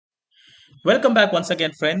Welcome back once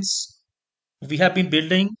again, friends. We have been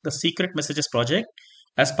building the Secret Messages project.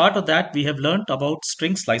 As part of that, we have learned about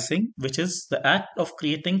string slicing, which is the act of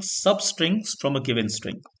creating substrings from a given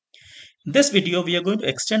string. In this video, we are going to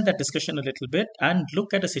extend that discussion a little bit and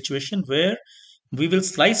look at a situation where we will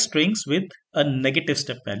slice strings with a negative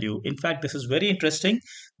step value. In fact, this is very interesting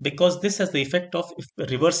because this has the effect of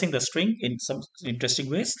reversing the string in some interesting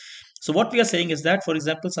ways. So what we are saying is that, for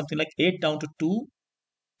example, something like 8 down to 2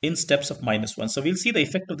 in steps of -1. So we'll see the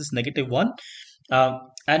effect of this -1.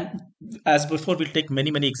 And as before, we'll take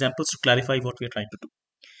many examples to clarify what we're trying to do.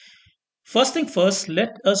 First thing first, let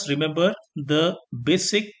us remember the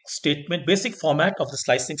basic format of the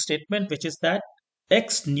slicing statement, which is that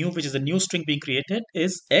x new, which is a new string being created,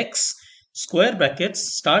 is x square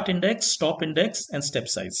brackets, start index, stop index, and step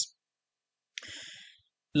size.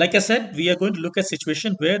 Like I said, we are going to look at a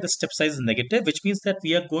situation where the step size is negative, which means that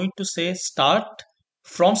we are going to say start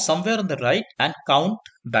from somewhere on the right and count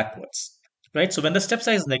backwards, right? So when the step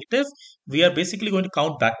size is negative, we are basically going to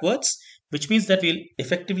count backwards, which means that we'll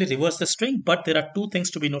effectively reverse the string. But there are two things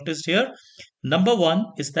to be noticed here. Number one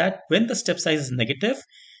is that when the step size is negative,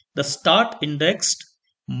 the start index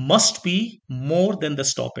must be more than the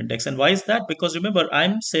stop index. And why is that? Because remember,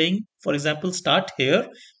 I'm saying, for example, start here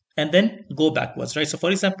and then go backwards, right? So for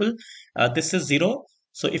example, this is 0.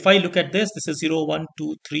 So if I look at this is 0, 1,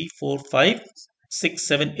 2, 3, 4, 5, 6,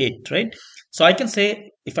 7, 8, right? So I can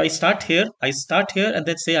say if I start here and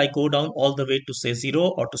then say I go down all the way to say 0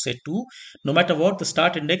 or to say 2. No matter what, the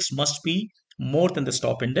start index must be more than the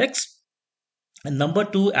stop index. And number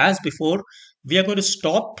two, as before, we are going to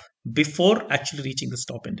stop before actually reaching the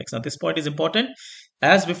stop index. Now this point is important.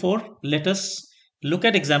 As before, let us look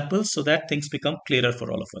at examples so that things become clearer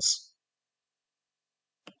for all of us.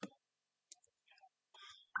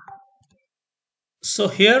 So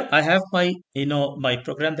here I have my my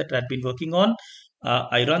program that I've been working on.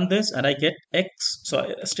 I run this and I get x. So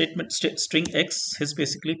a string x is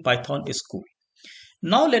basically Python is cool.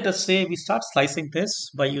 Now let us say we start slicing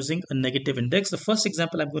this by using a negative index. The first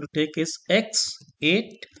example I'm going to take is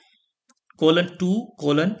x8 colon 2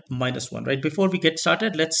 colon -1, right? Before we get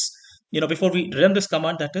started, before we run this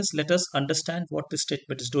command, that is, let us understand what this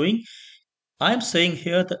statement is doing. I'm saying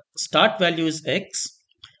here the start value is x,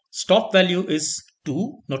 stop value is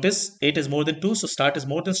 2. Notice 8 is more than 2, so start is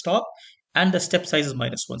more than stop, and the step size is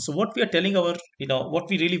 -1. So what we are telling what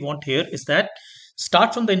we really want here is that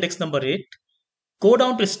start from the index number 8, go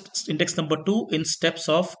down to index number 2 in steps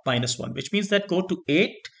of -1, which means that go to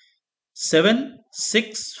 8, 7,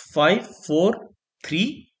 6, 5, 4,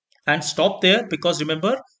 3, and stop there, because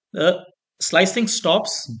remember, the slicing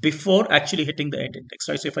stops before actually hitting the end index,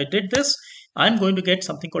 right? So if I did this, I'm going to get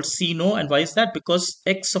something called C no. And why is that? Because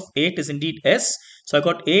x of 8 is indeed S. So I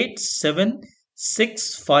got 8, 7,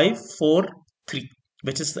 6, 5, 4, 3,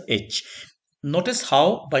 which is the H. Notice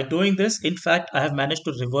how by doing this, in fact, I have managed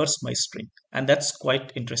to reverse my string, and that's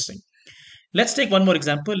quite interesting. Let's take one more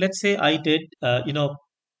example. Let's say I did,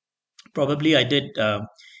 probably I did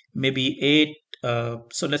maybe 8.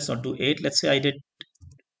 So let's not do 8. Let's say I did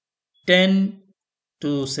 10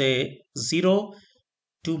 to say 0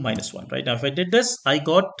 to -1, right? Now, if I did this, I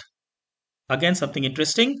got again something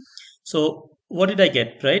interesting. So what did I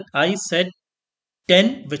get, right? I said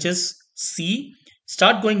 10, which is C.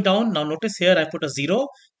 Start going down. Now notice here I put a 0,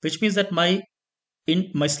 which means that my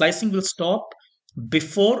slicing will stop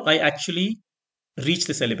before I actually reach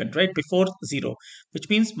this element, right? Before 0, which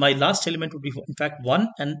means my last element would be in fact 1,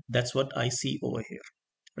 and that's what I see over here,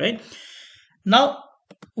 right? Now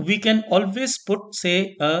we can always put,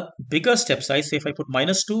 say, a bigger step size. Say if I put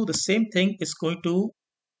 -2, the same thing is going to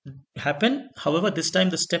happen. However, this time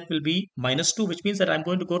the step will be -2, which means that I'm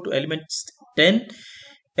going to go to element 10,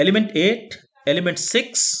 element 8, element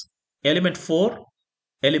 6, element 4,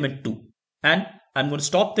 element 2, and I'm going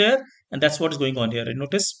to stop there. And that's what is going on here. And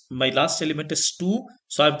notice my last element is 2.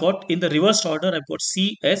 So I've got, in the reversed order, I've got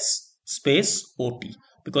CS space OT,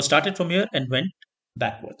 because started from here and went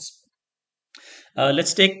backwards.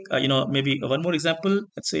 Let's take, maybe one more example.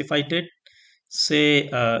 Let's say if I did, say,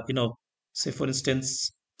 say for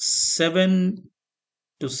instance, 7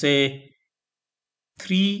 to say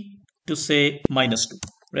 3 to say -2,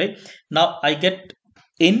 right? Now I get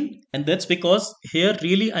in, and that's because here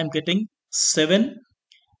really I'm getting 7.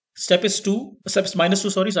 Step is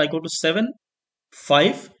 -2, sorry. So I go to 7,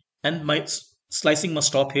 5, and my slicing must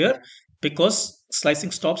stop here, because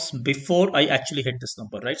slicing stops before I actually hit this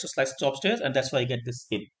number, right? So slicing stops here, and that's why I get this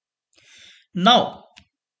in. Now,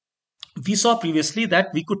 we saw previously that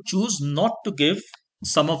we could choose not to give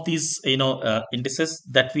some of these indices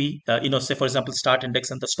that we say, for example, start index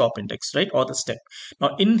and the stop index, right, or the step.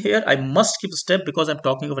 Now in here I must give a step because I'm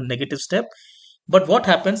talking of a negative step. But what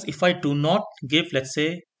happens if I do not give, let's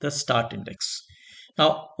say, the start index?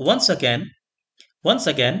 Now once again,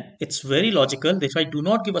 it's very logical that if I do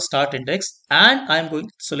not give a start index and I'm going,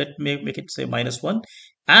 so let me make it say -1,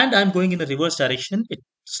 and I'm going in the reverse direction,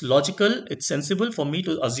 it's logical, it's sensible for me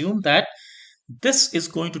to assume that this is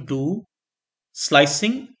going to do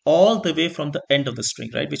slicing all the way from the end of the string,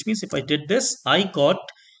 right? Which means if I did this, I got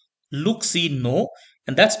look, see, no,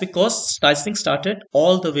 and that's because slicing started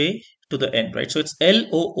all the way to the end, right? So it's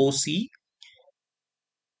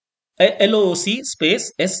LOOC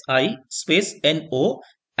space SI space NO,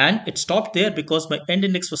 and it stopped there because my end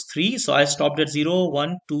index was 3. So I stopped at 0,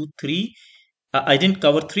 1, 2, 3. I didn't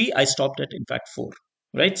cover 3. I stopped at, in fact, 4.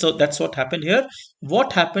 Right. So that's what happened here.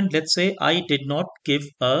 What happened? Let's say I did not give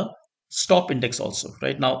a stop index also.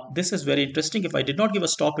 Right. Now, this is very interesting. If I did not give a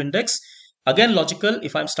stop index, again, logical.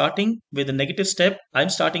 If I'm starting with a negative step, I'm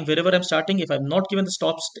starting wherever I'm starting. If I'm not given the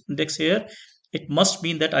stop index here, it must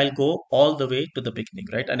mean that I'll go all the way to the beginning,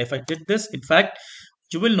 right? And if I did this, in fact,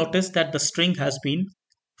 you will notice that the string has been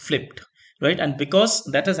flipped, right? And because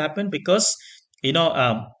that has happened, because you know,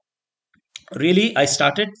 really, I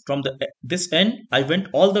started from this end, I went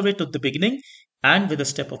all the way to the beginning, and with a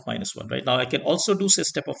step of -1, right? Now I can also do a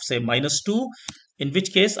step of say -2, in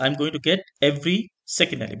which case I'm going to get every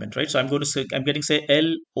second element, right? So I'm going to say, I'm getting say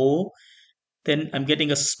LO, then I'm getting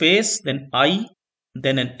a space, then I,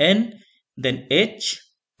 then an N, then H,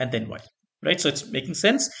 and then Y, right? So it's making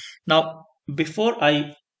sense. Now, before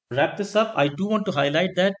I wrap this up, I do want to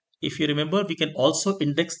highlight that if you remember, we can also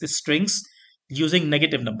index the strings using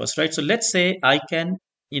negative numbers, right? So let's say I can,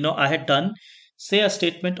 I had done, say, a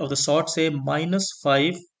statement of the sort, say,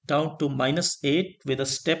 -5 down to -8 with a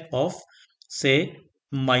step of, say,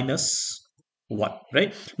 -1,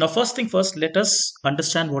 right? Now, first thing first, let us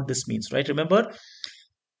understand what this means, right? Remember,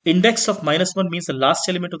 index of -1 means the last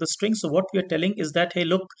element of the string. So what we are telling is that, hey,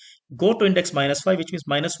 look, go to index -5, which means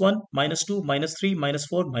 -1, -2, -3,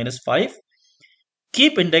 -4, -5.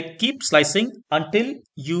 Keep slicing until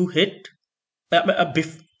you hit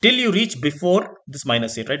till you reach before this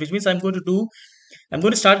 -8, right? Which means I'm going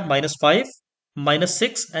to start at -5,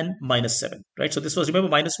 -6, and -7, right? So this was, remember,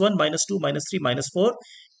 -1, -2, -3, -4,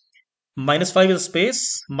 -5 is a space,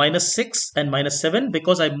 -6 and -7,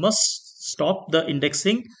 because I must stop the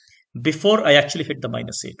indexing before I actually hit the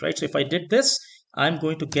 -8, right? So if I did this, I'm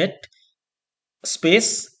going to get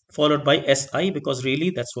space followed by SI, because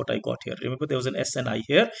really that's what I got here. Remember, there was an S and I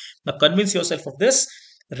here. Now convince yourself of this.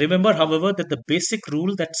 Remember, however, that the basic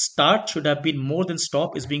rule that start should have been more than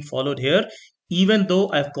stop is being followed here, even though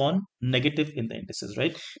I've gone negative in the indices,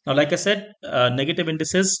 right? Now, like I said, negative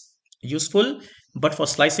indices useful, but for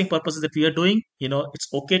slicing purposes that we are doing, it's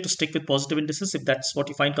okay to stick with positive indices if that's what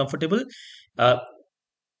you find comfortable.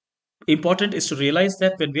 Important is to realize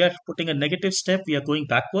that when we are putting a negative step, we are going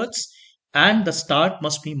backwards, and the start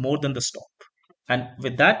must be more than the stop. And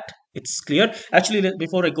with that, it's clear. Actually,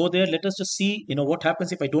 before I go there, let us just see, what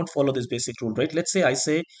happens if I don't follow this basic rule, right? Let's say I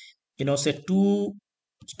say, say 2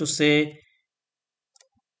 to say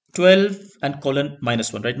 12 and colon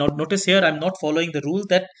 -1, right? Now, notice here, I'm not following the rule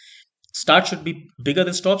that start should be bigger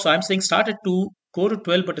than stop. So I'm saying start at 2, go to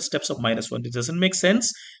 12, but the steps of -1. It doesn't make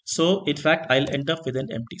sense. So in fact, I'll end up with an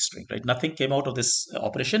empty string, right? Nothing came out of this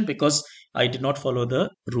operation because I did not follow the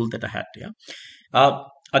rule that I had. Yeah.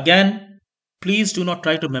 Again, please do not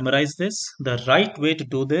try to memorize this. The right way to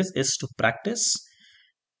do this is to practice.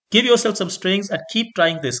 Give yourself some strings and keep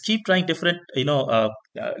trying this. Keep trying different,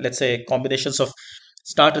 let's say, combinations of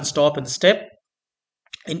start and stop and step.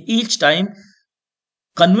 And each time,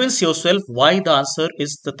 convince yourself why the answer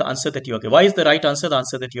is the answer that you are getting. Why is the right answer the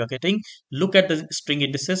answer that you are getting? Look at the string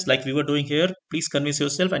indices like we were doing here. Please convince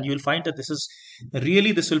yourself, and you will find that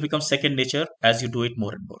this will become second nature as you do it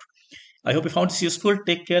more and more. I hope you found this useful.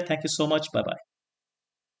 Take care. Thank you so much. Bye bye.